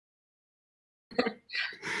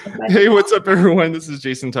Hey, what's up, everyone? This is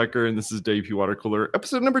Jason Tucker, and this is WP Water Cooler,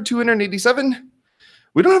 episode number 287.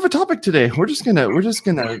 We don't have a topic today. We're just gonna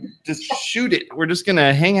shoot it. We're just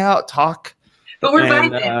gonna hang out, talk. But we're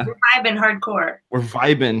vibing. We're vibing hardcore. We're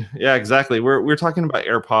vibing. Yeah, exactly. We're talking about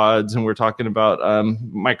AirPods, and we're talking about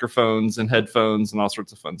microphones and headphones and all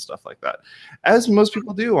sorts of fun stuff like that. As most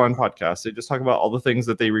people do on podcasts, they just talk about all the things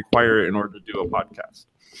that they require in order to do a podcast.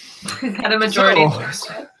 Is that a majority?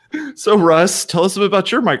 So Russ, tell us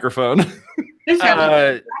about your microphone. This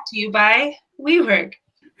episode is brought to you by WeWork.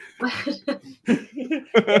 Trying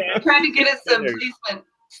to get us some placement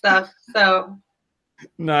stuff. So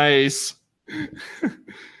nice.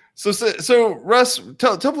 So Russ,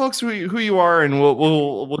 tell folks who you are, and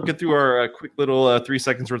we'll get through our quick little 3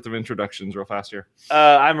 seconds worth of introductions real fast here.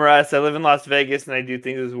 I'm Russ. I live in Las Vegas, and I do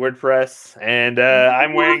things with WordPress. And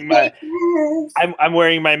I'm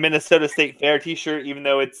wearing my Minnesota State Fair T-shirt, even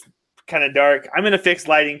though it's kind of dark. I'm gonna fix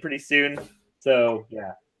lighting pretty soon. So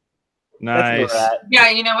yeah, nice. Yeah,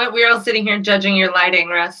 you know what? We're all sitting here judging your lighting,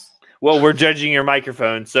 Russ. Well, we're judging your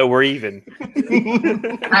microphone, so we're even.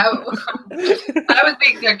 I was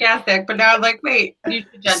being sarcastic, but now I'm like, wait, you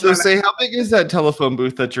should judge. So say, how big is that telephone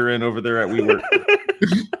booth that you're in over there at WeWork?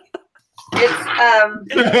 It's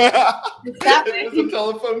that big. It's a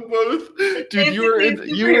telephone booth, dude. You were in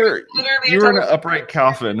an upright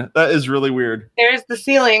coffin. That is really weird. There's the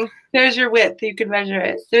ceiling. There's your width. You can measure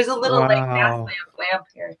it. There's a little gas lamp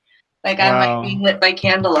here. Like I might be lit by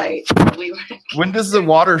candlelight. When does the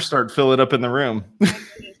water start filling up in the room?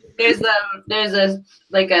 There's a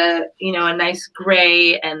nice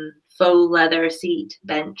gray and faux leather seat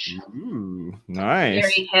bench. Ooh, nice.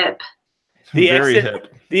 Very hip.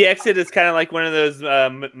 The exit is kind of like one of those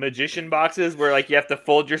magician boxes where like you have to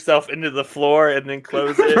fold yourself into the floor and then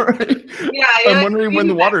close it. Right. Yeah, I'm wondering when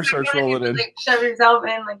the water starts rolling in. Like, shove yourself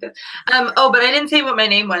in like this. But I didn't say what my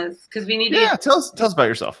name was because we need to. Yeah, tell us about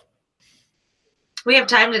yourself. We have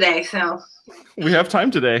time today, so. We have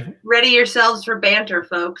time today. Ready yourselves for banter,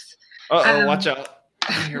 folks. Watch out.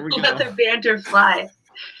 Here we go. Let the banter fly.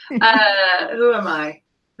 Who am I?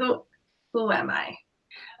 Who am I?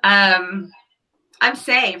 I'm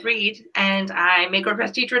Say Reed, and I make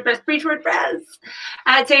WordPress, teach WordPress, preach WordPress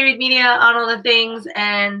at Say Reed Media on all the things,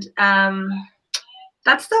 and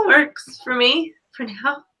that still works for me for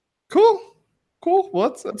now. Cool.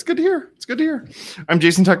 Well, that's good to hear. It's good to hear. I'm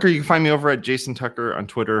Jason Tucker. You can find me over at Jason Tucker on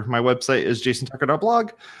Twitter. My website is jasontucker.blog.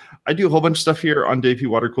 I do a whole bunch of stuff here on WP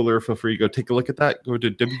Water Cooler. Feel free to go take a look at that. Go to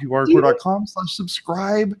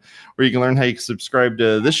wpwatercooler.com/subscribe, where you can learn how you can subscribe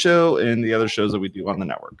to this show and the other shows that we do on the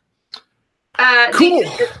network. Cool.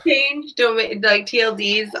 Just change like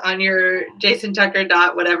TLDs on your Jason Tucker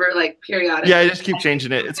whatever, like periodic. Yeah, I just keep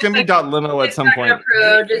changing it. It's gonna be .lino at some point.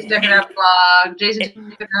 Pro, Jason Tucker blog, Jason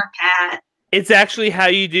Tucker cat. It's actually how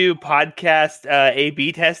you do podcast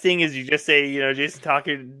A/B testing. Is you just say, Jason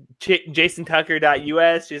Tucker,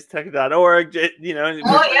 JasonTucker.us, JasonTucker.org.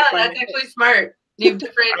 Oh yeah, that's actually smart. You have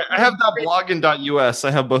different. I have .blog and .us.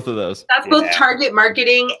 I have both of those. That's both target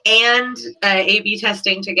marketing and A/B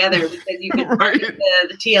testing together, because you can market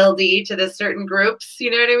the TLD to the certain groups.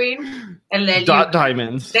 You know what I mean? And then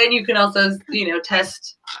diamonds. Then you can also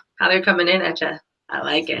test how they're coming in at you. I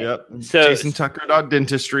like it. Yep. So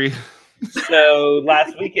JasonTucker.dentistry. So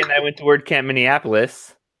last weekend I went to WordCamp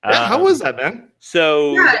Minneapolis. How was that, man?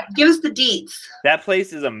 So give us the deets. That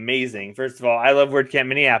place is amazing. First of all, I love WordCamp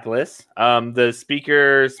Minneapolis. The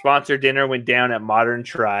speaker sponsor dinner went down at Modern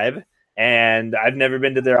Tribe, and I've never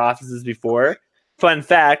been to their offices before. Fun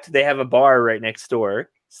fact, they have a bar right next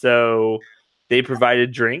door. So they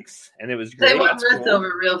provided drinks, and it was great. They went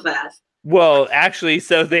over real fast. Well, actually,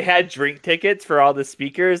 so they had drink tickets for all the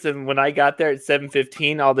speakers, and when I got there at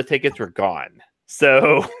 7:15, all the tickets were gone.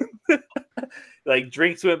 So, like,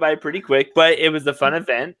 drinks went by pretty quick, but it was a fun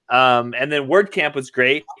event. And then WordCamp was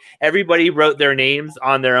great. Everybody wrote their names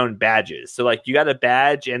on their own badges. So, like, you got a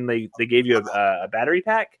badge, and they gave you a battery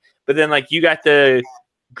pack, but then, like, you got the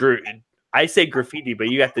I say graffiti, but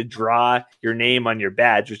you got to draw your name on your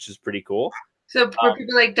badge, which is pretty cool. So, were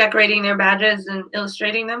people, like, decorating their badges and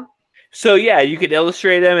illustrating them? So yeah, you could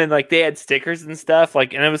illustrate them, and like they had stickers and stuff.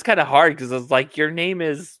 Like, and it was kind of hard because I was like, "Your name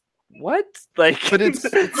is what?" Like, but it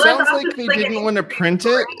sounds like they didn't want to print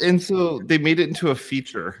it, and so they made it into a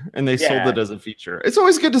feature, and they sold it as a feature. It's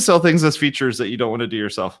always good to sell things as features that you don't want to do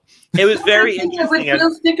yourself. It was very interesting. With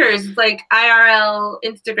real stickers, like IRL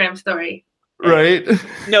Instagram story. Right?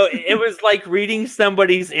 No, it was like reading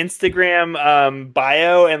somebody's Instagram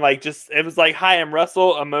bio and like just it was like, "Hi, I'm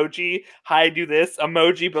Russell," emoji. "Hi, do this,"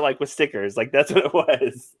 emoji, but like with stickers. Like that's what it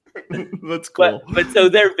was. That's cool. But so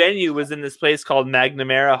their venue was in this place called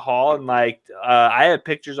McNamara Hall, and like I have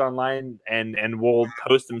pictures online and we'll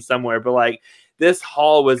post them somewhere. But like this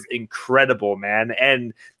hall was incredible, man.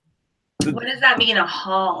 And what does that mean, a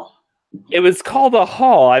hall? it was called a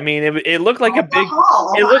hall. I mean, it looked like a big,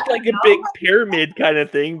 it looked like a big pyramid kind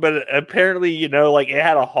of thing, but apparently, you know, like it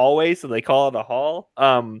had a hallway, so they call it a hall.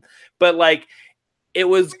 But like it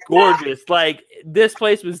was gorgeous. Like this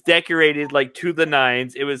place was decorated like to the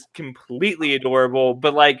nines. It was completely adorable.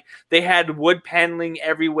 But like they had wood paneling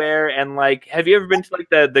everywhere. And like, have you ever been to like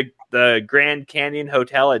the Grand Canyon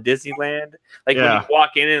Hotel at Disneyland? Like when you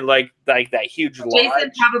walk in and like that huge lodge.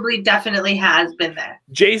 Jason probably definitely has been there.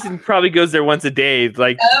 Jason probably goes there once a day.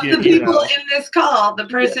 Like of the people in this call, the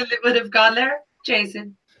person that would have gone there,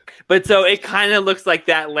 Jason. But so it kind of looks like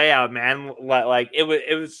that layout, man. Like it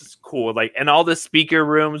was just cool. Like, and all the speaker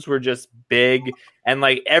rooms were just big, and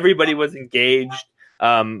like everybody was engaged.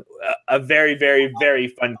 A very, very, very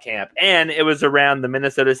fun camp, and it was around the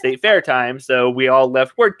Minnesota State Fair time, so we all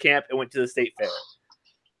left WordCamp and went to the State Fair.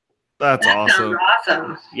 That awesome.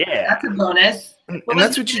 Awesome. Yeah, that's a bonus. And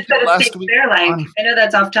that's what you did last week. Fair like? I know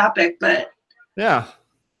that's off topic, but yeah.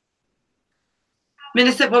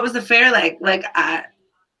 Minnesota, what was the fair like? Like,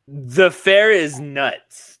 the fair is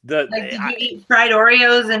nuts. Did you eat fried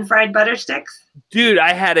Oreos and fried butter sticks? Dude,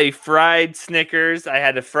 I had a fried Snickers, I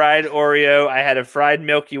had a fried Oreo, I had a fried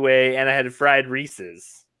Milky Way, and I had a fried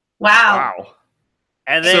Reese's. Wow.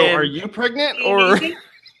 And then, so are you pregnant or?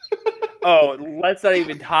 Oh, let's not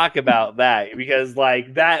even talk about that because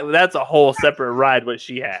like that's a whole separate ride what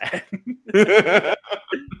she had.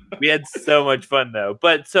 We had so much fun though.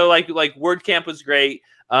 But so like WordCamp was great.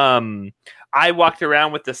 I walked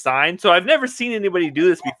around with the sign. So I've never seen anybody do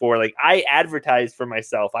this before. Like I advertised for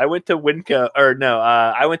myself. I went to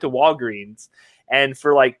I went to Walgreens, and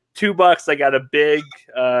for like $2 I got a big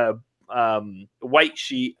white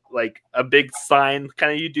sheet, like a big sign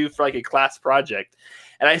kind of you do for like a class project.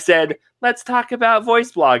 And I said, let's talk about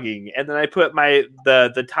voice blogging. And then I put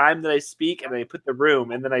the time that I speak, and I put the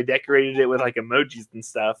room, and then I decorated it with like emojis and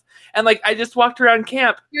stuff. And like I just walked around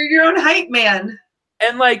camp. You're your own hype man.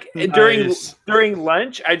 And like during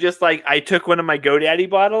lunch, I just like I took one of my GoDaddy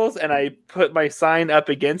bottles and I put my sign up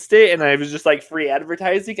against it, and I was just like free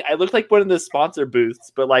advertising. I looked like one of the sponsor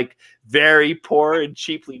booths, but like very poor and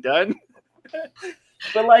cheaply done.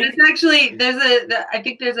 But like it's actually I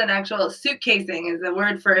think there's an actual suitcasing is the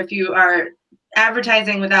word for if you are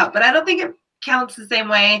advertising without, but I don't think it counts the same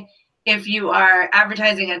way if you are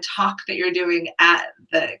advertising a talk that you're doing at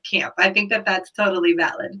the camp. I think that's totally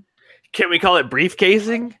valid. Can we call it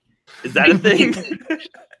briefcasing? Is that a thing?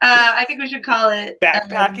 I think we should call it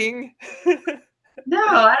backpacking. No,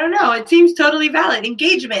 I don't know. It seems totally valid.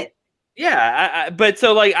 Engagement. Yeah, but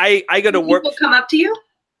so like I go to work. People come up to you.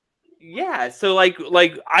 Yeah, so like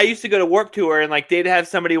I used to go to Warped Tour, and like they'd have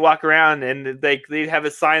somebody walk around, and they'd have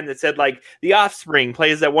a sign that said like The Offspring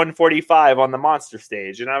plays at 1:45 on the Monster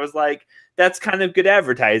stage, and I was like, that's kind of good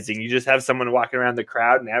advertising. You just have someone walking around the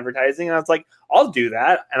crowd and advertising, and I was like, I'll do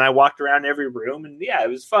that. And I walked around every room, and yeah, it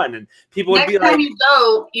was fun. And people would be like, next time you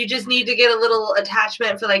go, you just need to get a little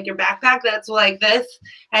attachment for like your backpack that's like this,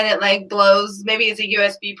 and it like glows. Maybe it's a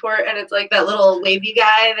USB port, and it's like that little wavy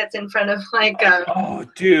guy that's in front of like oh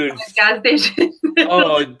dude, gas station.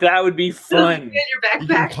 Oh, that would be fun. In your backpack. You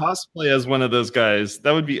can cosplay as one of those guys.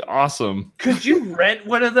 That would be awesome. Could you rent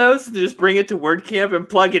one of those and just bring it to WordCamp and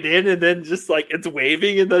plug it in, and then just like it's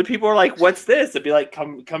waving, and then people are like, "What's this?" It'd be like,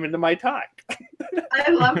 "Come into my talk."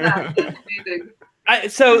 I love that. That's amazing.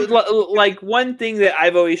 So like one thing that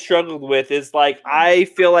I've always struggled with is like I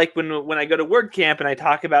feel like when I go to WordCamp and I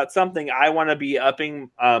talk about something, I want to be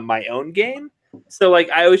upping my own game. So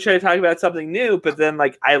like I always try to talk about something new, but then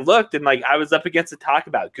like I looked and like I was up against a talk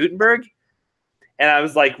about Gutenberg, and I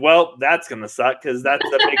was like, well, that's gonna suck because that's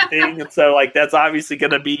a big thing, and so like that's obviously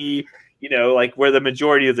gonna be, you know, like where the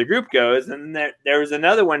majority of the group goes. And there was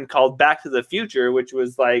another one called Back to the Future, which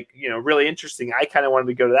was like, you know, really interesting. I kind of wanted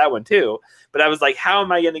to go to that one too, but I was like, how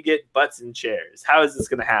am I going to get butts in chairs? How is this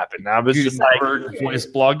going to happen? And I was just like, voice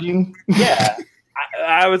blogging. Yeah.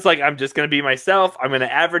 I was like, I'm just going to be myself. I'm going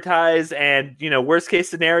to advertise. And, you know, worst case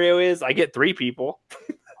scenario is I get 3 people.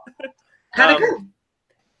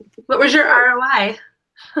 What was your ROI?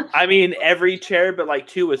 I mean, every chair, but like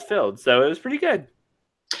 2 was filled. So it was pretty good.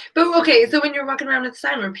 But okay, so when you're walking around with the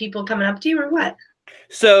sign, were people coming up to you or what?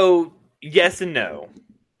 So yes and no.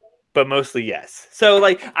 but mostly yes. So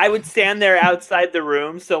like I would stand there outside the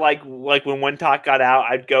room. So like when one talk got out,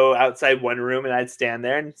 I'd go outside one room and I'd stand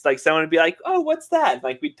there, and it's like someone would be like, "Oh, what's that?" And,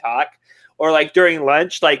 like we'd talk. Or like during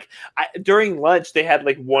lunch, during lunch they had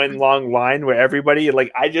like one long line where everybody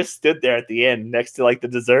like I just stood there at the end next to like the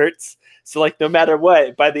desserts. So like no matter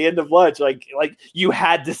what, by the end of lunch, like you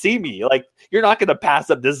had to see me. Like you're not gonna pass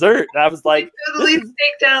up dessert. And I was like, you totally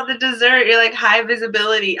staked out the dessert. You're like high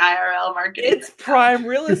visibility IRL marketing. It's prime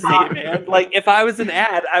real estate, man. Like if I was an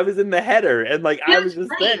ad, I was in the header, and like I was just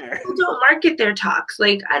there. People don't market their talks.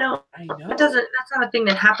 Like I know. That's not a thing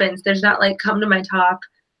that happens. There's not like come to my talk.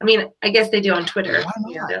 I mean, I guess they do on Twitter.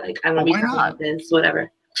 You know, they're like, I'm going to be talking about this,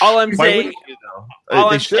 whatever. All I'm saying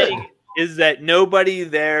is that nobody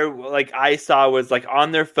there, like I saw, was like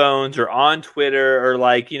on their phones or on Twitter or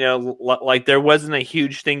like, you know, like there wasn't a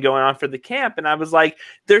huge thing going on for the camp. And I was like,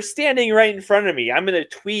 they're standing right in front of me. I'm going to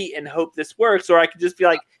tweet and hope this works. Or I could just be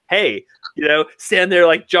like, hey, you know, stand there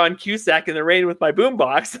like John Cusack in the rain with my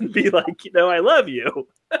boombox and be like, you know, I love you.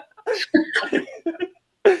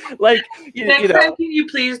 Like next time, can you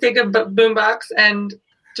please take a boombox and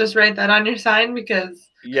just write that on your sign? Because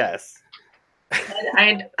yes,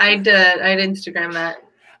 I'd Instagram that.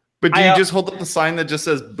 But do you just hold up the sign that just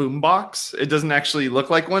says boombox? It doesn't actually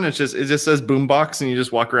look like one. It just says boombox, and you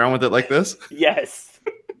just walk around with it like this. Yes.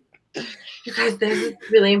 You guys, there's a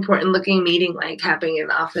really important looking meeting like happening in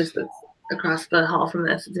the office that's across the hall from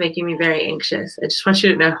this. It's making me very anxious. I just want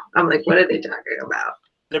you to know. I'm like, what are they talking about?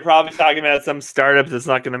 They're probably talking about some startup that's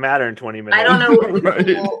not going to matter in 20 minutes. I don't know.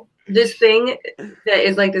 Right. This thing that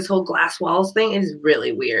is like this whole glass walls thing is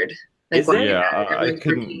really weird. Like, I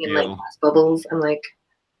couldn't. In, like, glass bubbles. I'm like,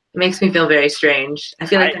 it makes me feel very strange. I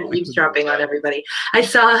feel like I'm eavesdropping on everybody. I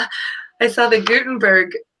saw the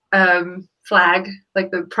Gutenberg flag,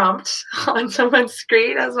 like the prompt on someone's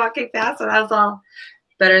screen. I was walking past and I was all,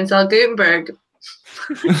 better install Gutenberg.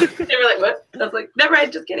 They were like, what? I was like, never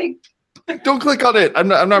mind, just kidding. Don't click on it. I'm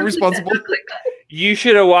not responsible. You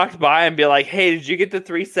should have walked by and be like, hey, did you get the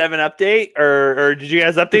 3.7 update? Or did you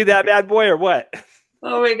guys update that bad boy or what?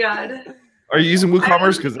 Oh my God. Are you using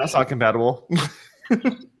WooCommerce? Because that's not compatible.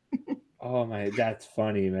 Oh my, that's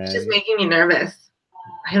funny, man. It's just making me nervous.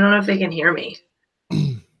 I don't know if they can hear me.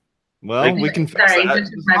 Well, we can fix that. This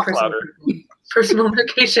is my personal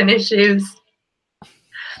location issues.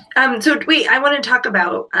 So wait, I want to talk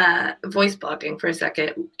about voice blogging for a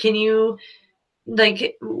second. Can you,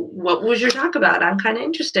 like, what was your talk about? I'm kind of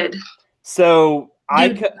interested. So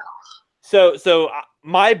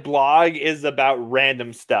my blog is about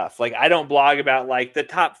random stuff. Like I don't blog about like the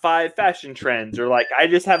top 5 fashion trends, or like I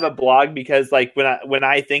just have a blog because like when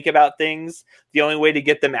I think about things, the only way to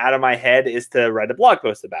get them out of my head is to write a blog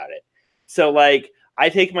post about it. So like I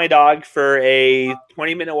take my dog for a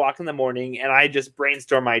 20-minute walk in the morning and I just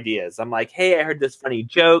brainstorm ideas. I'm like, hey, I heard this funny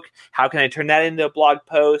joke. How can I turn that into a blog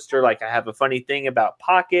post? Or like I have a funny thing about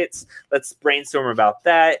pockets. Let's brainstorm about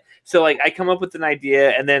that. So like I come up with an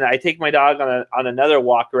idea and then I take my dog on another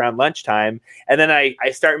walk around lunchtime, and then I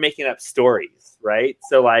start making up stories, right?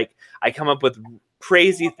 So like I come up with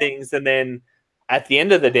crazy things, and then at the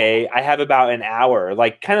end of the day, I have about an hour,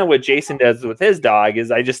 like kind of what Jason does with his dog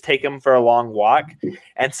is I just take him for a long walk.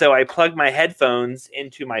 And so I plug my headphones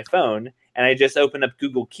into my phone and I just open up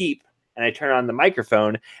Google Keep and I turn on the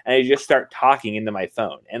microphone and I just start talking into my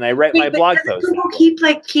phone and I write my blog post. Google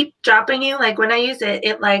keep dropping you? Like when I use it,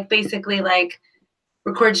 it like basically like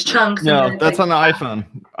records chunks. No, that's on the iPhone.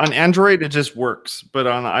 On Android, it just works, but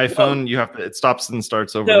on the iPhone, it stops and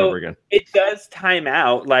starts over and over again. It does time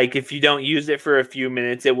out. Like if you don't use it for a few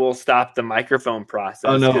minutes, it will stop the microphone process.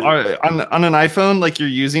 Oh no, on an iPhone, like you're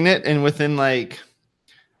using it, and within like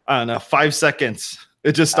I don't know 5 seconds,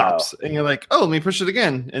 it just stops, and you're like, oh, let me push it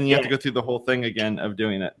again, and you have to go through the whole thing again of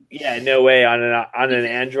doing it. Yeah, no way on an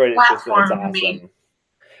Android. It's awesome.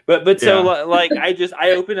 But so like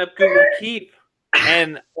I open up Google Keep.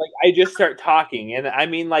 And like I just start talking, and I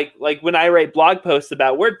mean like when I write blog posts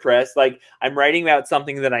about WordPress, like I'm writing about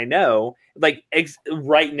something that I know, like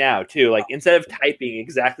right now too. Like instead of typing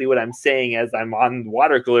exactly what I'm saying as I'm on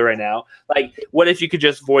water cooler right now, like what if you could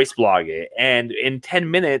just voice blog it, and in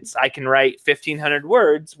 10 minutes I can write 1,500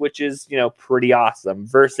 words, which is pretty awesome.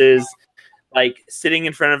 Versus like sitting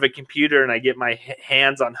in front of a computer and I get my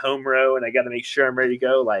hands on home row and I got to make sure I'm ready to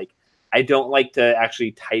go. Like I don't like to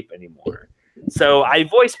actually type anymore. So I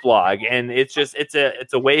voice blog, and it's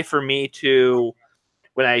a way for me to,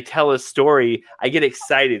 when I tell a story, I get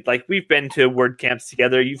excited. Like we've been to WordCamps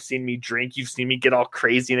together. You've seen me drink. You've seen me get all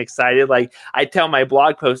crazy and excited. Like I tell my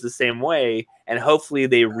blog posts the same way, and hopefully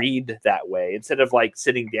they read that way instead of like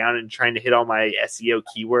sitting down and trying to hit all my SEO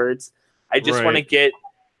keywords. I just want to get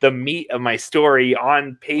the meat of my story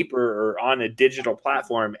on paper or on a digital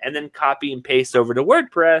platform, and then copy and paste over to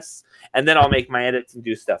WordPress, and then I'll make my edits and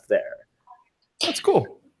do stuff there. That's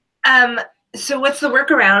cool. So what's the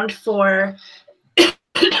workaround for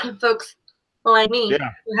folks like me? Yeah.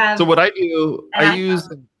 Who have So what I do, I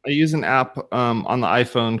iPhone? use an app on the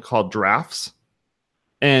iPhone called Drafts.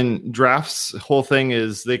 And Drafts' whole thing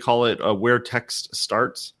is they call it where text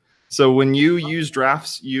starts. So when you use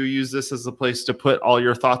Drafts, you use this as a place to put all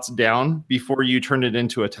your thoughts down before you turn it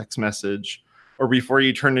into a text message or before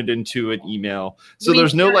you turn it into an email. So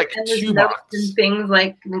there's no like two box. Things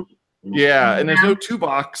like yeah, and there's no two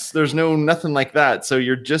box. There's no nothing like that. So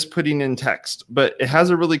you're just putting in text. But it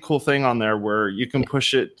has a really cool thing on there where you can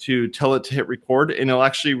push it to tell it to hit record, and it'll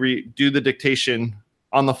actually do the dictation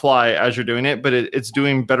on the fly as you're doing it, but it's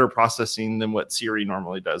doing better processing than what Siri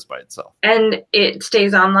normally does by itself. And it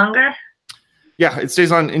stays on longer? Yeah, it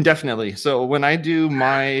stays on indefinitely. So when I do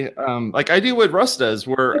my, like I do what Russ does,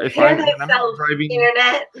 where if I'm driving,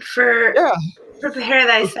 internet for prepare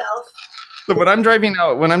thyself. So when I'm driving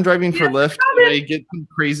for Lyft, and I get some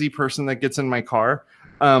crazy person that gets in my car,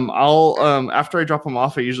 I'll after I drop them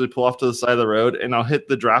off, I usually pull off to the side of the road and I'll hit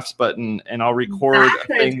the drafts button and I'll record a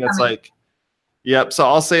thing that's like, yep. So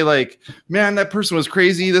I'll say like, man, that person was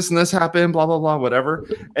crazy. This and this happened, blah, blah, blah, whatever.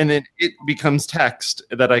 And then it becomes text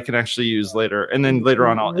that I can actually use later. And then later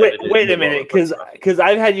on, I'll wait a minute. Cause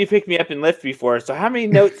I've had you pick me up in Lyft before. So how many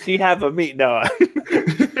notes do you have of me? No.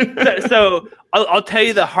 so I'll tell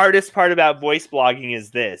you the hardest part about voice blogging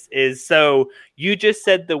is so you just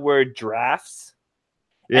said the word drafts.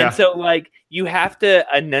 Yeah. And so like you have to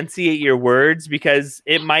enunciate your words because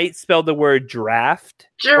it might spell the word draft.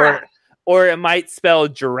 Or it might spell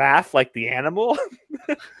giraffe like the animal.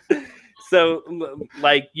 So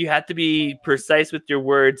like you have to be precise with your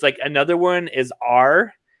words. Like another one is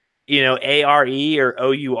R, A-R-E or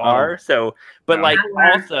O-U-R. So, but like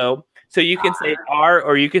also, so you can say R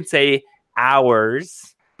or you can say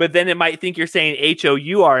hours, but then it might think you're saying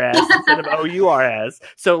H-O-U-R-S instead of O-U-R-S.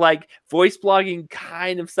 So like voice blogging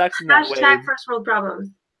kind of sucks in that way. Hashtag first world problems.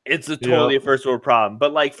 It's totally a first world problem.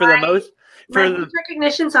 But like for the most... My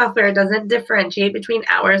recognition software doesn't differentiate between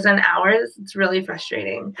hours and hours. It's really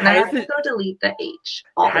frustrating. And I have to go delete the H.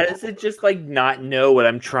 How does it just like not know what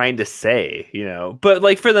I'm trying to say, But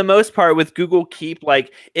like for the most part with Google Keep,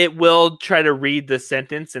 like it will try to read the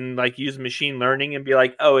sentence and like use machine learning and be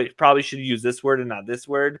like, oh, it probably should use this word and not this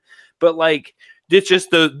word. But like it's just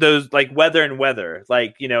those like weather and weather.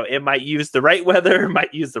 Like, it might use the right weather, it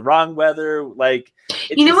might use the wrong weather. Like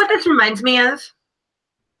what this reminds me of?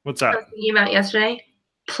 What's that? I was thinking about yesterday.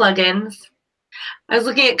 Plugins. I was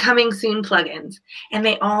looking at coming soon plugins, and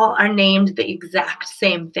they all are named the exact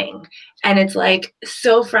same thing. And it's like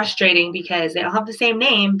so frustrating because they all have the same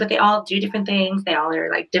name, but they all do different things. They all are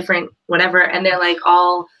like different, whatever. And they're like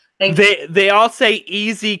all like they all say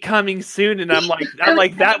easy coming soon, and I'm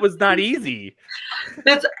like that was not easy.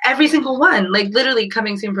 That's every single one. Like literally,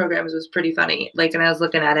 coming soon programs was pretty funny. Like, and I was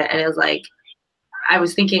looking at it, and it was like. I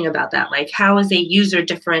was thinking about that. Like, how is a user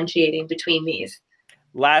differentiating between these?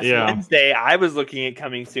 Last Wednesday, I was looking at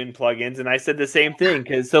coming soon plugins, and I said the same thing.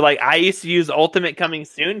 I used to use Ultimate Coming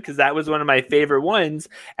Soon because that was one of my favorite ones.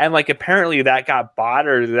 And like, apparently that got bought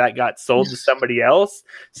or that got sold to somebody else.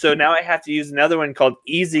 So now I have to use another one called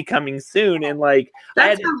Easy Coming Soon. And like,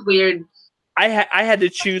 that sounds weird. I had to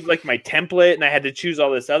choose like my template and I had to choose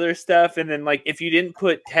all this other stuff. And then like, if you didn't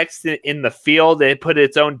put text in the field, it put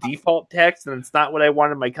its own default text and it's not what I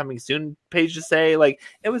wanted my coming soon page to say. Like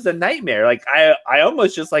it was a nightmare. Like I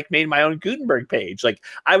almost just like made my own Gutenberg page. Like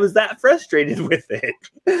I was that frustrated with it.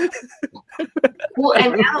 Well,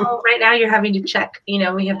 and right now you're having to check,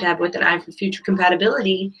 we have to have with an eye for future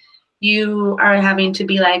compatibility. You are having to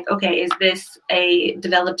be like, okay, is this a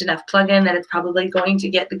developed enough plugin that it's probably going to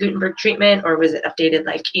get the Gutenberg treatment, or was it updated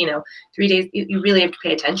like, 3 days? You really have to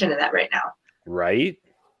pay attention to that right now. Right.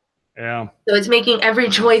 Yeah. So it's making every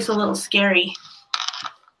choice a little scary.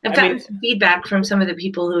 I've gotten some feedback from some of the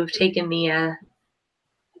people who have taken the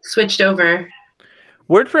switched over.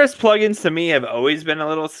 WordPress plugins to me have always been a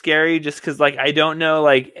little scary just because like I don't know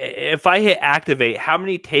like if I hit activate how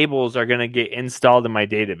many tables are going to get installed in my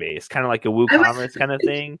database, kind of like a WooCommerce kind of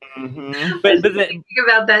thing. Mm-hmm. But then, think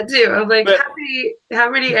about that too. I'm like, how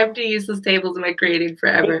many empty useless tables am I creating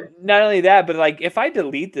forever? Not only that, but like if I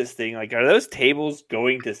delete this thing, like are those tables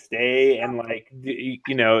going to stay? And like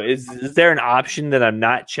is there an option that I'm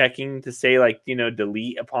not checking to say like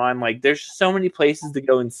delete upon? Like there's so many places to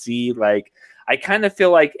go and see. Like I kind of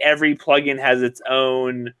feel like every plugin has its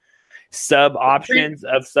own sub options,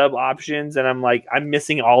 and I'm like, I'm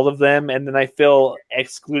missing all of them, and then I feel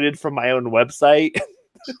excluded from my own website.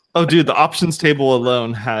 Oh, dude, the options table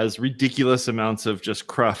alone has ridiculous amounts of just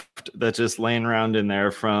cruft that's just laying around in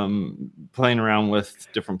there from playing around with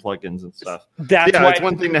different plugins and stuff. That's yeah, why it's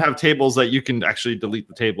one thing to have tables that you can actually delete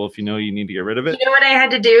the table if you know you need to get rid of it. You know what I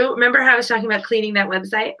had to do? Remember how I was talking about cleaning that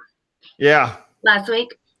website? Yeah. Last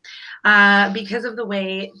week? Because of the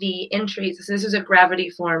way the entries, so this was a Gravity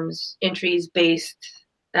Forms entries based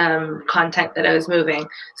content that I was moving.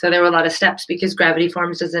 So there were a lot of steps because Gravity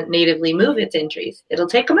Forms doesn't natively move its entries. It'll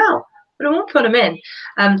take them out, but it won't put them in.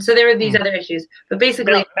 So there were these other issues. But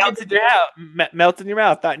basically, melts in your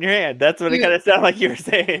mouth, not in your hand. That's what it kind of sounded like you were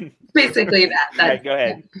saying. Basically that. Right, go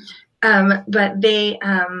ahead. But they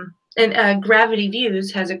and Gravity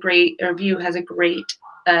Views has a great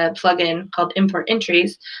plugin called Import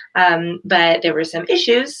Entries, but there were some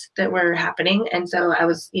issues that were happening, and so I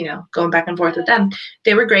was, going back and forth with them.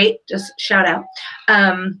 They were great, just shout out.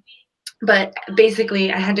 But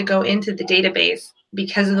basically, I had to go into the database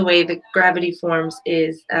because of the way the Gravity Forms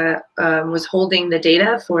was holding the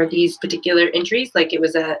data for these particular entries, like it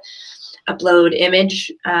was a upload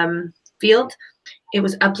image field. It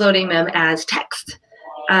was uploading them as text.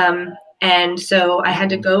 And so I had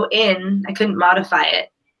to go in. I couldn't modify it.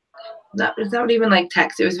 It's not even like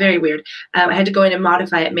text. It was very weird. I had to go in and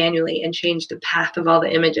modify it manually and change the path of all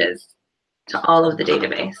the images to all of the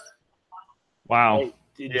database. Wow.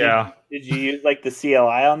 Did you use like the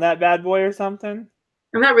CLI on that bad boy or something?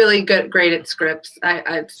 I'm not really great at scripts.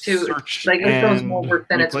 It's too it's more work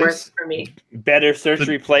than it's worth for me. Better Search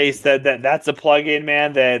Replace. That's a plugin,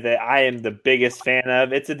 man. That I am the biggest fan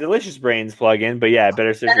of. It's a Delicious Brains plugin, but yeah,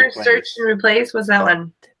 Better Search Replace. Search and Replace. What's that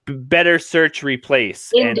one? Better Search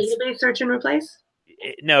Replace. In database Search and Replace?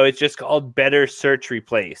 No, it's just called Better Search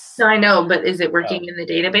Replace. No, I know, but is it working in the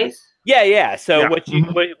database? Yeah. So what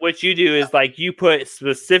you do is like you put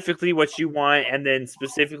specifically what you want and then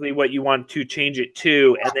specifically what you want to change it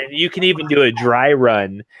to, and then you can even do a dry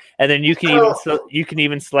run, and then you can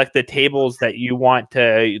even select the tables that you want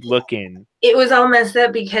to look in. It was all messed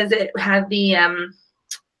up because it had the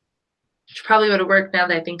which probably would have worked now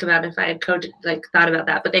that I think about it if I had thought about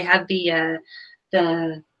that, but they had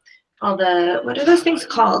all the what are those things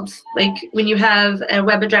called? Like when you have a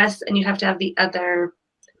web address and you have to have the other.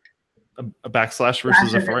 A backslash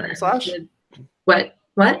versus a front slash? What?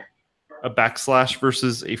 A backslash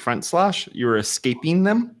versus a front slash? You were escaping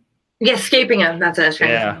them? Yeah, escaping them. That's what I was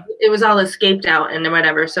trying to say. It was all escaped out and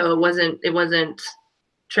whatever, so it wasn't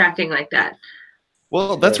tracking like that.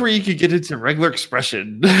 Well, that's where you could get into regular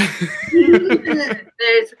expression. And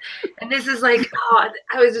this is like,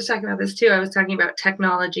 I was just talking about this too. I was talking about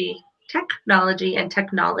technology and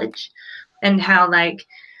technology, and how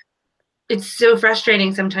it's so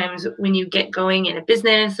frustrating sometimes when you get going in a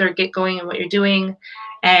business or get going in what you're doing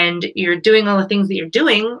and you're doing all the things that you're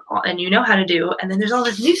doing and you know how to do. And then there's all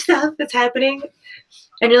this new stuff that's happening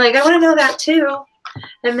and you're like, I want to know that too.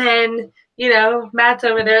 And then, Matt's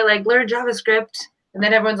over there learn JavaScript. And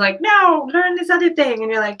then everyone's like, no, learn this other thing. And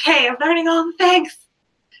you're like, hey, I'm learning all the things.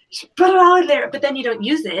 Just put it all in there. But then you don't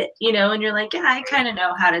use it, and you're like, yeah, I kind of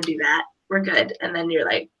know how to do that. We're good. And then you're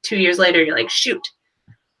like, 2 years later, you're like, shoot.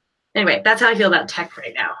 Anyway, that's how I feel about tech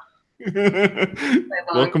right now.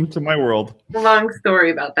 Welcome to my world. Long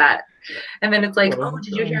story about that. And then it's like,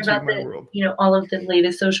 did you hear about all of the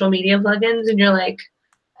latest social media plugins? And you're like,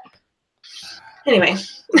 anyway.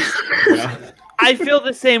 Yeah. I feel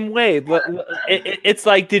the same way. It's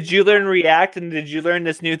like, did you learn React and did you learn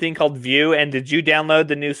this new thing called Vue and did you download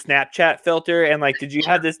the new Snapchat filter and did you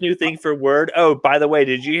have this new thing for Word? Oh, by the way,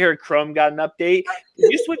 did you hear Chrome got an update?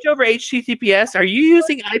 Did you switch over HTTPS? Are you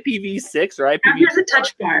using IPv6 or IPv4? Here's a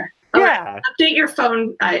touch bar. Yeah. Update your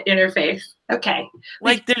phone interface. Okay.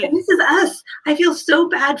 And this is us. I feel so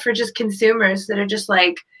bad for just consumers that are just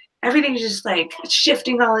everything's just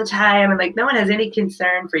shifting all the time, and no one has any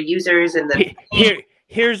concern for users and the.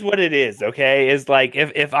 Here's what it is, okay? Is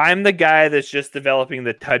if I'm the guy that's just developing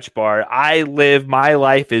the touch bar, my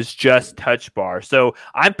life is just touch bar. So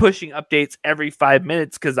I'm pushing updates every 5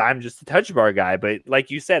 minutes because I'm just a touch bar guy. But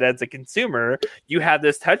like you said, as a consumer, you have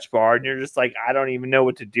this touch bar and you're just I don't even know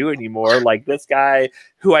what to do anymore. This guy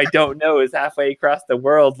who I don't know is halfway across the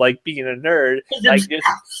world, being a nerd. He's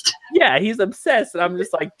obsessed. He's obsessed. And I'm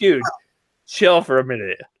just dude, chill for a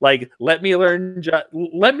minute. Let me learn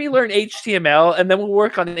HTML, and then we'll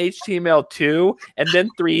work on HTML2, and then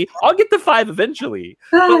 3. I'll get to 5 eventually.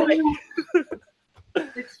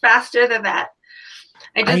 It's faster than that.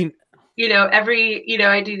 I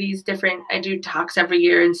do talks every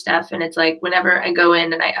year and stuff, and it's whenever I go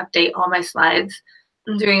in and I update all my slides.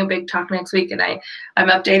 I'm doing a big talk next week, and I'm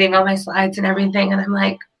updating all my slides and everything, and I'm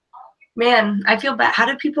like, man, I feel bad. How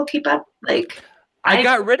do people keep up? I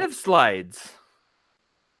got rid of slides.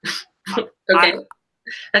 Okay.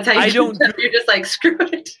 That's how you don't. You're just like, screw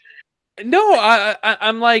it. No,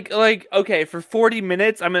 I'm like, okay, for 40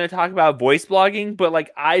 minutes, I'm going to talk about voice blogging, but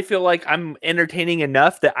like, I feel like I'm entertaining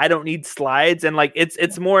enough that I don't need slides. And like,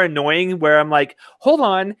 it's more annoying where I'm like, hold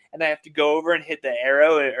on. And I have to go over and hit the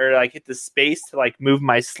arrow or like hit the space to like move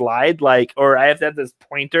my slide, like, or I have to have this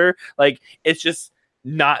pointer. Like, it's just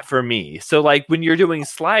not for me. So like when you're doing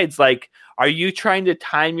slides, like, are you trying to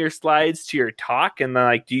time your slides to your talk? And then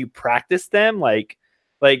like, do you practice them? Like,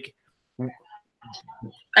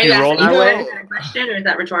 are you roll asking that way? a question, or is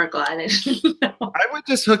that rhetorical? I would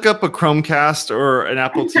just hook up a Chromecast or an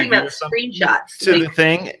Apple TV or something screenshots to the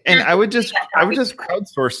thing, and I would just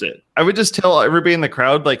crowdsource it. I would just tell everybody in the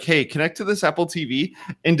crowd, like, "Hey, connect to this Apple TV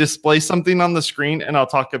and display something on the screen, and I'll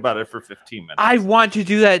talk about it for 15 minutes." I want to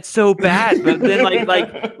do that so bad, but then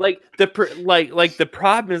the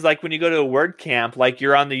problem is like when you go to a WordCamp, like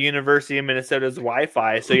you're on the University of Minnesota's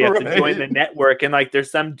Wi-Fi, so you have to join the network, and like there's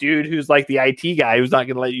some dude who's like the IT guy who's not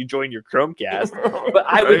going to let you join your Chromecast. But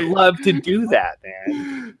I would love to do that,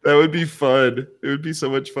 man. That would be fun. It would be so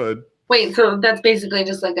much fun. Wait, so that's basically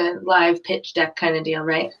just like a live pitch deck kind of deal,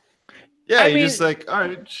 right? Yeah, you just like, all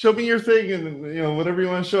right, show me your thing, and whatever you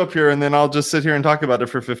want to show up here, and then I'll just sit here and talk about it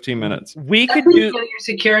for 15 minutes. We could do. You're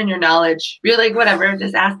secure in your knowledge. You're like, whatever.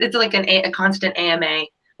 Just ask. It's like a constant AMA.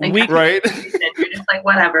 Like, right. You're just like,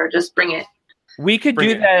 whatever. Just bring it. We could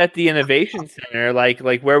do that at the Innovation Center, like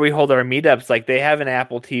where we hold our meetups. Like they have an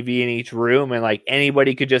Apple TV in each room, and like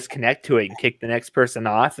anybody could just connect to it and kick the next person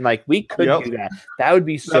off. And like we could do that. That would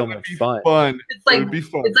be so much fun. It's like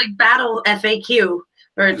it's like battle FAQ.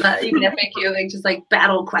 Or not even FAQ, like just like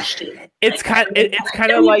battle question. It's kind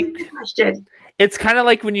of like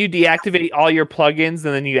when you deactivate all your plugins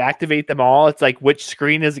and then you activate them all. It's like, which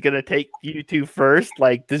screen is it going to take you to first?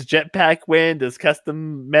 Like, does Jetpack win? Does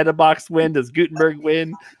Custom Metabox win? Does Gutenberg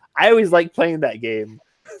win? I always like playing that game.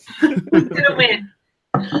 Who's gonna win?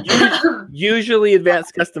 Usually,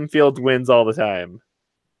 Advanced Custom Fields wins all the time.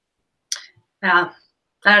 Yeah,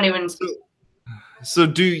 I don't even. So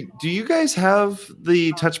do you guys have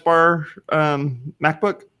the Touch Bar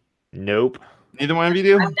MacBook? Nope. Neither one of you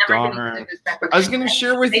do? Darn. I was going to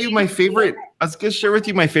share with you my favorite. I was going to share with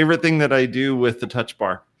you my favorite thing that I do with the Touch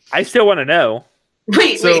Bar. I still want to know.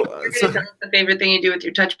 Wait. You're going to tell us the favorite thing you do with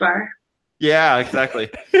your Touch Bar? Yeah, exactly.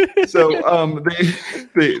 So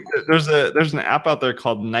there's an app out there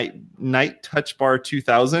called Night Touch Bar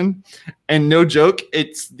 2000, and no joke,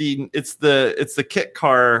 it's the kit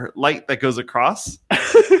car light that goes across,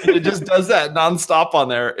 and it just does that nonstop on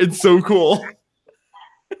there. It's so cool.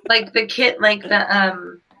 Like the kit, like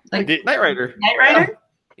the like Knight Rider. Knight Rider.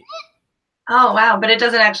 Yeah. Oh wow! But it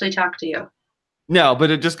doesn't actually talk to you. No, but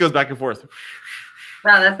it just goes back and forth.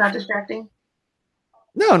 Wow, that's not distracting.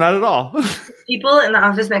 No, not at all. People in the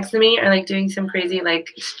office next to me are like doing some crazy like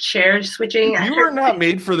chair switching. You are not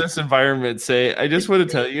made for this environment, Say. I just want to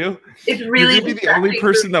tell you. It's really you're the only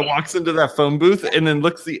person that walks into that phone booth and then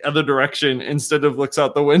looks the other direction instead of looks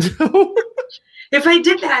out the window. If I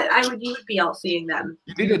did that, you would be all seeing them.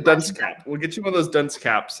 You need a dunce cap. We'll get you one of those dunce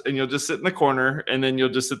caps, and you'll just sit in the corner, and then you'll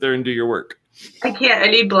just sit there and do your work. I can't. I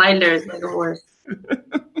need blinders like a horse.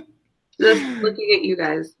 Just looking at you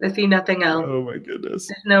guys. I see nothing else. Oh, my goodness.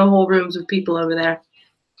 There's no whole rooms with people over there.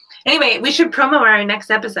 Anyway, we should promo our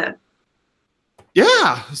next episode.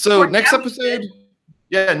 Yeah. So next episode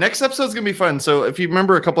is going to be fun. So if you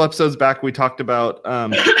remember a couple episodes back, we talked about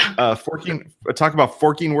forking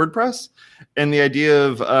WordPress and the idea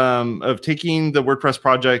of taking the WordPress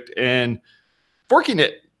project and forking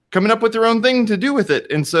it, coming up with your own thing to do with it.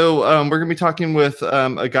 And so we're going to be talking with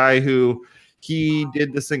a guy who he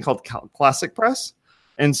did this thing called Classic Press.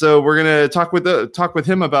 And so we're going to talk with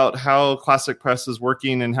him about how Classic Press is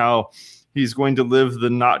working and how he's going to live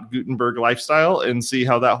the not Gutenberg lifestyle and see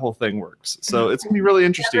how that whole thing works. So it's going to be really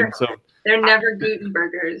interesting. They're never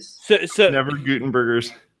Gutenbergers. So never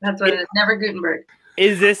Gutenbergers. That's what it is. Never Gutenberg.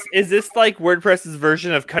 Is this like WordPress's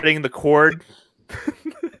version of cutting the cord?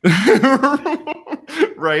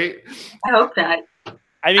 Right. I hope that.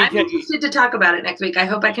 I mean, I'm interested to talk about it next week. I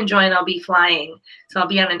hope I can join. I'll be flying. So I'll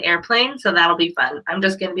be on an airplane. So that'll be fun. I'm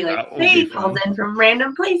just going to be like, hey, calls in from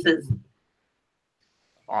random places.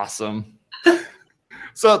 Awesome.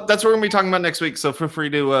 So that's what we're going to be talking about next week. So feel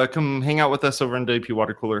free to come hang out with us over on WP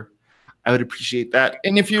Water Cooler. I would appreciate that.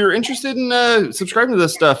 And if you're interested in subscribing to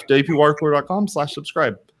this stuff,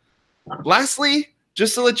 WPWaterCooler.com/subscribe. Lastly,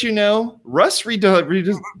 just to let you know, Russ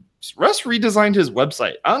redesigned his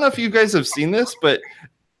website. I don't know if you guys have seen this, but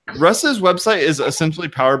Russ's website is essentially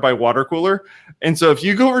powered by water cooler. And so if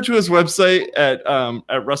you go over to his website at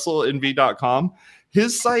russelnv.com,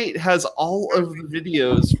 his site has all of the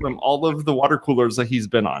videos from all of the water coolers that he's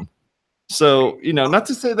been on. So, not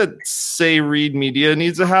to say that Say Read Media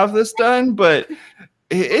needs to have this done, but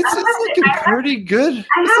it's looking pretty good.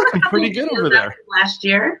 It's looking pretty good over there. Last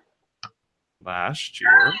year.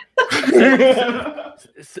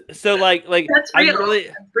 So like that's real.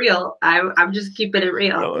 That's real. I'm just keeping it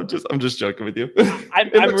real. No, I'm just joking with you.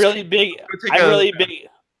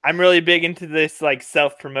 I'm really big into this like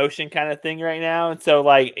self-promotion kind of thing right now. And so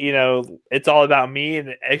like, it's all about me,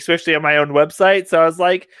 and especially on my own website. So I was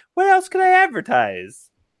like, what else can I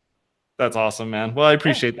advertise? That's awesome, man. Well, I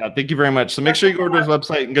appreciate that. Thank you very much. So make sure you go to his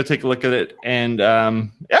website and go take a look at it. And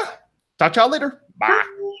talk to y'all later. Bye.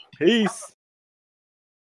 Peace.